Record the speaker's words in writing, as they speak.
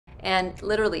and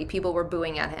literally people were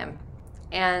booing at him.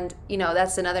 And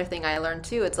that's another thing I learned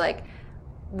too. It's like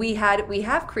we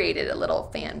have created a little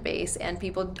fan base, and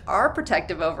people are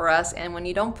protective over us, and when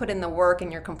you don't put in the work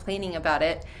and you're complaining about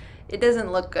it, it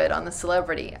doesn't look good on the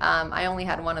celebrity. I only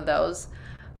had one of those,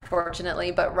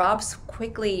 fortunately, but Rob's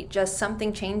quickly, just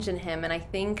something changed in him, and I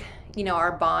think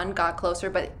our bond got closer,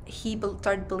 but he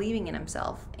started believing in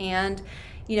himself, and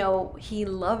he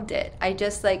loved it.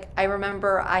 I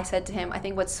remember I said to him, I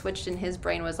think what switched in his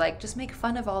brain was like, just make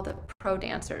fun of all the pro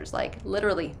dancers. Like,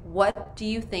 literally, what do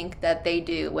you think that they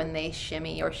do when they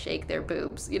shimmy or shake their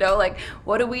boobs? Like,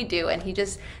 what do we do? And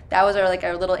that was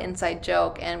our little inside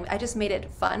joke. And I just made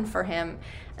it fun for him.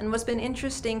 And what's been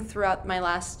interesting throughout my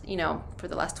for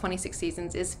the last 26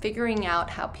 seasons is figuring out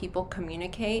how people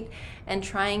communicate and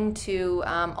trying to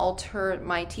alter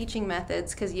my teaching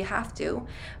methods, because you have to,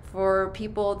 for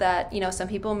people that, some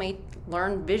people may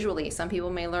learn visually, some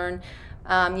people may learn,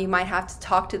 you might have to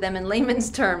talk to them in layman's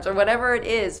terms or whatever it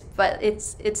is, but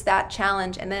it's that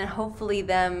challenge, and then hopefully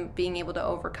them being able to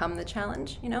overcome the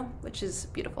challenge, which is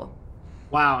beautiful.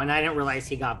 Wow, and I didn't realize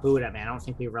he got booed at me. I don't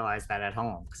think we realized that at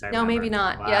home. No, maybe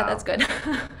not. Wow. Yeah, that's good.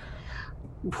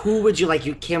 Who would you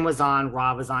like? Kim was on,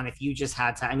 Rob was on. If you just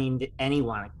had to,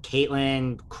 anyone,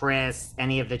 Caitlyn, Chris,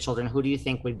 any of the children, who do you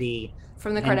think would be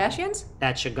from the Kardashians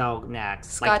that should go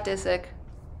next? Scott Disick.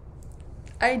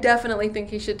 I definitely think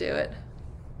he should do it.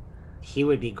 He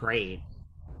would be great.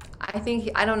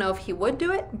 I don't know if he would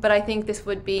do it, but I think this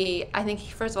would be,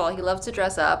 first of all, he loves to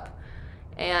dress up,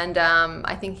 and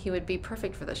I think he would be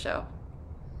perfect for the show.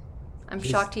 I'm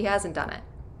shocked he hasn't done it.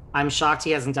 I'm shocked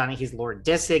he hasn't done it. He's Lord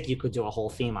Disick. You could do a whole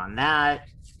theme on that.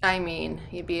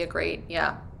 He'd be a great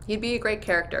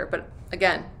character, but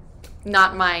again,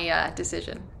 not my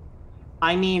decision.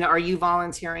 Are you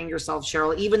volunteering yourself,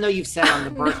 Cheryl? Even though you've said on the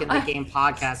Burke In The Game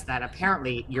podcast that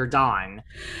apparently you're done.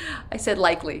 I said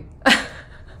likely.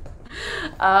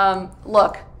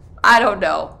 Look, I don't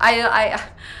know.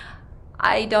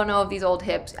 I don't know if these old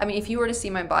hips. If you were to see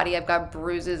my body, I've got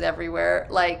bruises everywhere.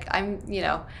 Like,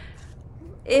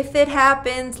 if it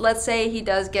happens, let's say he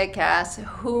does get cast,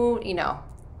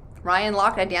 Ryan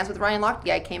Lochte, I danced with Ryan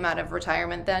Lochte. I came out of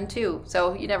retirement then too.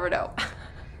 So you never know.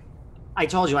 I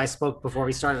told you before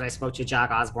we started, I spoke to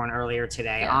Jack Osbourne earlier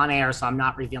today on air, so I'm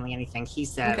not revealing anything. He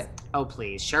says, okay. Oh,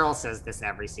 please. Cheryl says this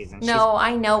every season. No,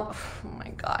 I know. Oh my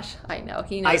gosh. I know.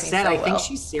 He knows. I think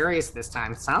she's serious this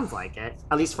time. Sounds like it,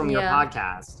 at least from your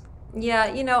podcast.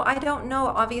 Yeah, I don't know.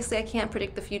 Obviously, I can't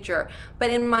predict the future, but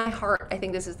in my heart, I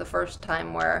think this is the first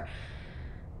time where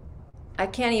I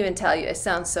can't even tell you. It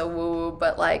sounds so woo-woo,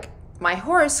 but like my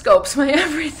horoscopes, my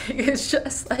everything is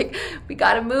just like, we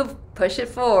got to move, push it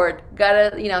forward. Got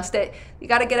to, stay. You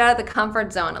got to get out of the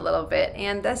comfort zone a little bit.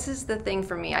 And this is the thing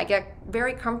for me. I get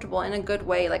very comfortable in a good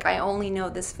way. Like, I only know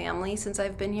this family since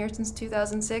I've been here since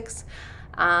 2006.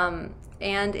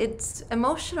 And it's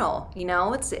emotional,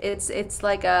 it's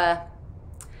like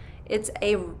it's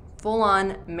a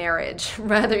full-on marriage,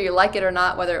 whether you like it or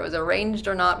not, whether it was arranged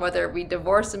or not, whether we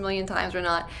divorced a million times or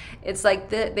not. It's like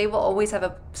they will always have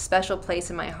a special place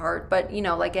in my heart. But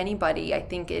like anybody, I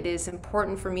think it is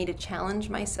important for me to challenge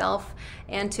myself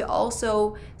and to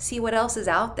also see what else is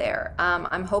out there.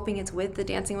 I'm hoping it's with the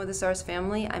Dancing with the Stars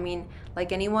family.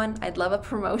 Like anyone, I'd love a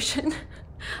promotion.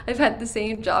 I've had the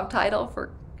same job title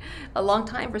for a long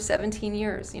time, for 17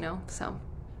 years, so.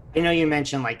 I know you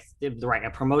mentioned a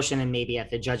promotion and maybe at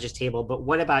the judges table, but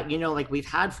what about, we've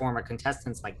had former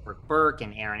contestants like Brooke Burke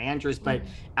and Erin Andrews, but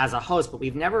as a host, but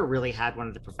we've never really had one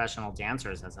of the professional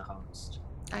dancers as a host.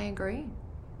 I agree.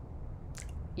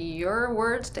 Your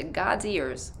words to God's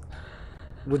ears.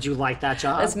 Would you like that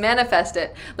job? Let's manifest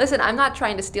it. Listen, I'm not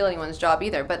trying to steal anyone's job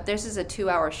either, but this is a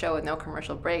 2-hour show with no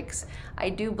commercial breaks. I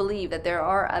do believe that there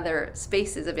are other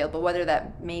spaces available, whether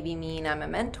that maybe mean I'm a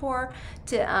mentor,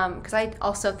 because I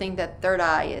also think that third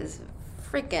eye is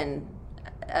freaking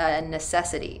a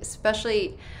necessity,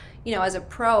 especially, as a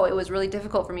pro. It was really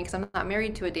difficult for me because I'm not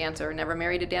married to a dancer, never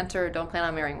married a dancer, don't plan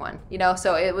on marrying one,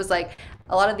 so it was like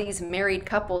a lot of these married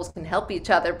couples can help each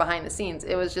other behind the scenes.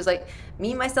 It was just like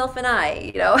me, myself, and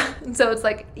I, and so it's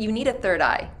like you need a third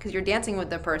eye because you're dancing with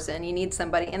the person. You need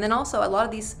somebody. And then also a lot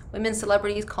of these women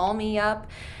celebrities call me up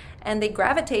and they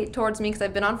gravitate towards me because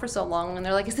I've been on for so long, and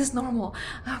they're like, is this normal?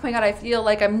 Oh my God, I feel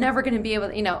like I'm never going to be able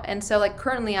to, and so like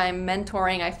currently I'm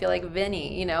mentoring, I feel like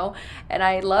Vinny, and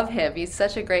I love him. He's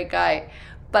such a great guy.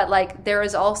 But like there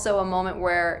is also a moment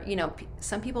where,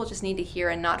 some people just need to hear,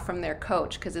 and not from their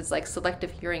coach, because it's like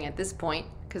selective hearing at this point,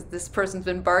 because this person's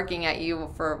been barking at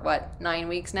you for 9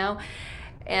 weeks now.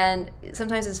 And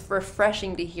sometimes it's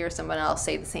refreshing to hear someone else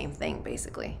say the same thing,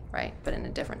 basically, right? But in a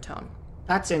different tone.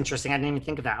 That's interesting. I didn't even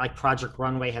think of that. Like Project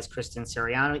Runway has Kristen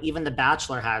Siriano. Even The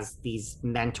Bachelor has these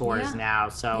mentors Yeah. now.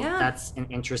 So Yeah. that's an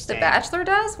The interesting. Bachelor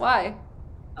does? Why?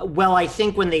 Well, I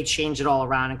think when they change it all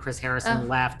around and Chris Harrison Oh,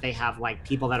 left, they have like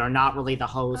people that are not really the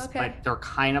host, but okay. they're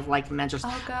kind of like mentors.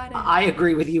 Oh, got it. I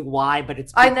agree with you why, but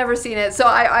it's I've never seen it, so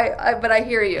but I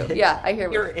hear you. Yeah, I hear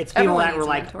you. it's people Everyone that were needs a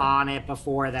like mentor. on it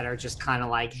before that are just kind of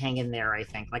like hanging there, I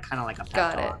think, like kind of like a pep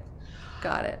Got it. talk.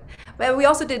 Got it. But we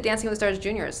also did Dancing with the Stars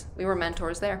Juniors. We were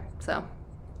mentors there. So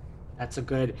That's a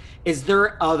good. Is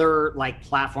there other like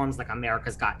platforms like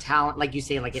America's Got Talent? Like you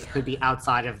say, like it could be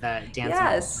outside of the Dancing with the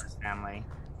yes, Stars family.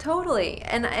 totally.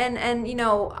 And you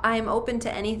know, I'm open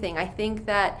to anything. I think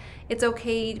that it's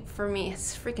okay for me.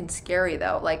 It's freaking scary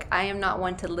though. Like I am not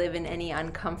one to live in any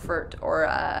uncomfort or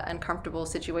uncomfortable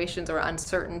situations or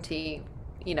uncertainty.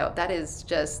 You know, that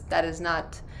is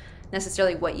not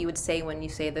necessarily what you would say when you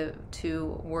say the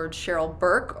two words Cheryl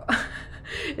Burke.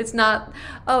 It's not,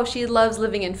 oh, she loves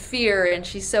living in fear and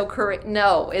she's so correct.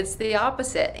 No, it's the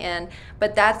opposite.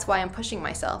 But that's why I'm pushing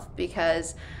myself,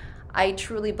 because I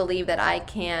truly believe that I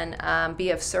can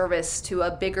be of service to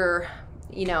a bigger,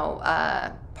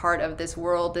 part of this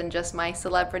world than just my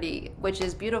celebrity, which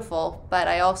is beautiful. But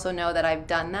I also know that I've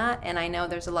done that, and I know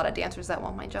there's a lot of dancers that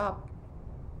want my job.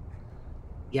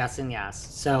 Yes and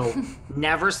yes. So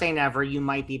never say never. You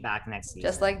might be back next season.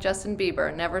 Just like Justin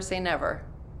Bieber, never say never.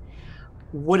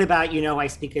 What about, I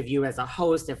speak of you as a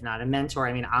host, if not a mentor.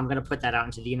 I mean, I'm going to put that out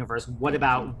into the universe. What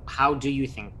about, how do you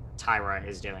think Tyra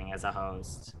is doing as a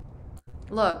host?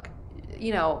 Look,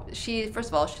 first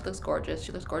of all, she looks gorgeous.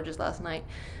 She looks gorgeous last night.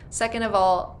 Second of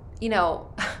all,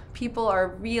 people are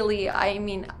really,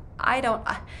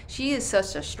 she is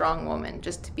such a strong woman,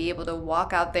 just to be able to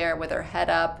walk out there with her head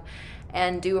up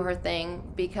and do her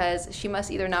thing, because she must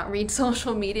either not read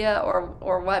social media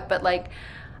or what, but like,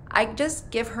 I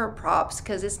just give her props,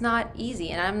 because it's not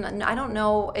easy, and I don't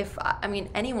know if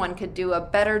anyone could do a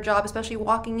better job, especially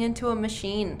walking into a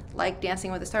machine like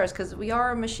Dancing with the Stars, because we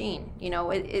are a machine.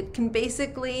 It can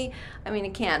basically,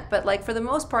 it can't, but like for the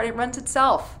most part, it runs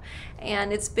itself,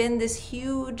 and it's been this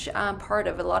huge part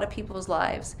of a lot of people's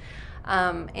lives.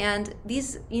 And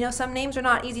these, some names are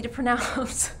not easy to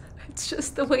pronounce. It's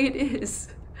just the way it is.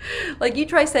 Like you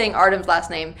try saying Artem's last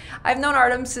name. I've known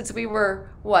Artem since we were,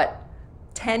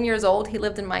 10 years old. He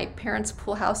lived in my parents'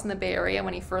 pool house in the Bay Area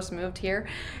when he first moved here,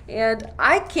 and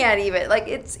I can't even, like,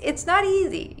 it's not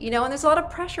easy, and there's a lot of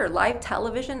pressure. Live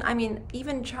television,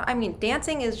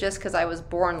 dancing is just because I was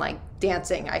born like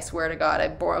dancing. I swear to God, I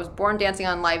was born dancing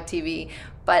on live TV,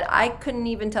 but I couldn't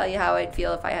even tell you how I'd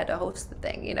feel if I had to host the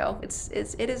thing.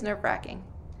 It is nerve-wracking.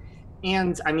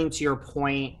 And to your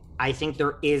point, I think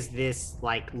there is this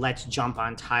like let's jump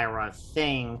on Tyra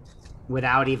thing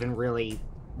without even really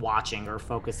watching or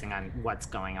focusing on what's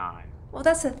going on. Well,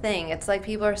 that's the thing. It's like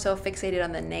people are so fixated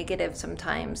on the negative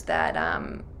sometimes that,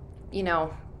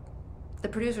 the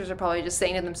producers are probably just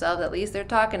saying to themselves, at least they're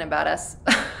talking about us.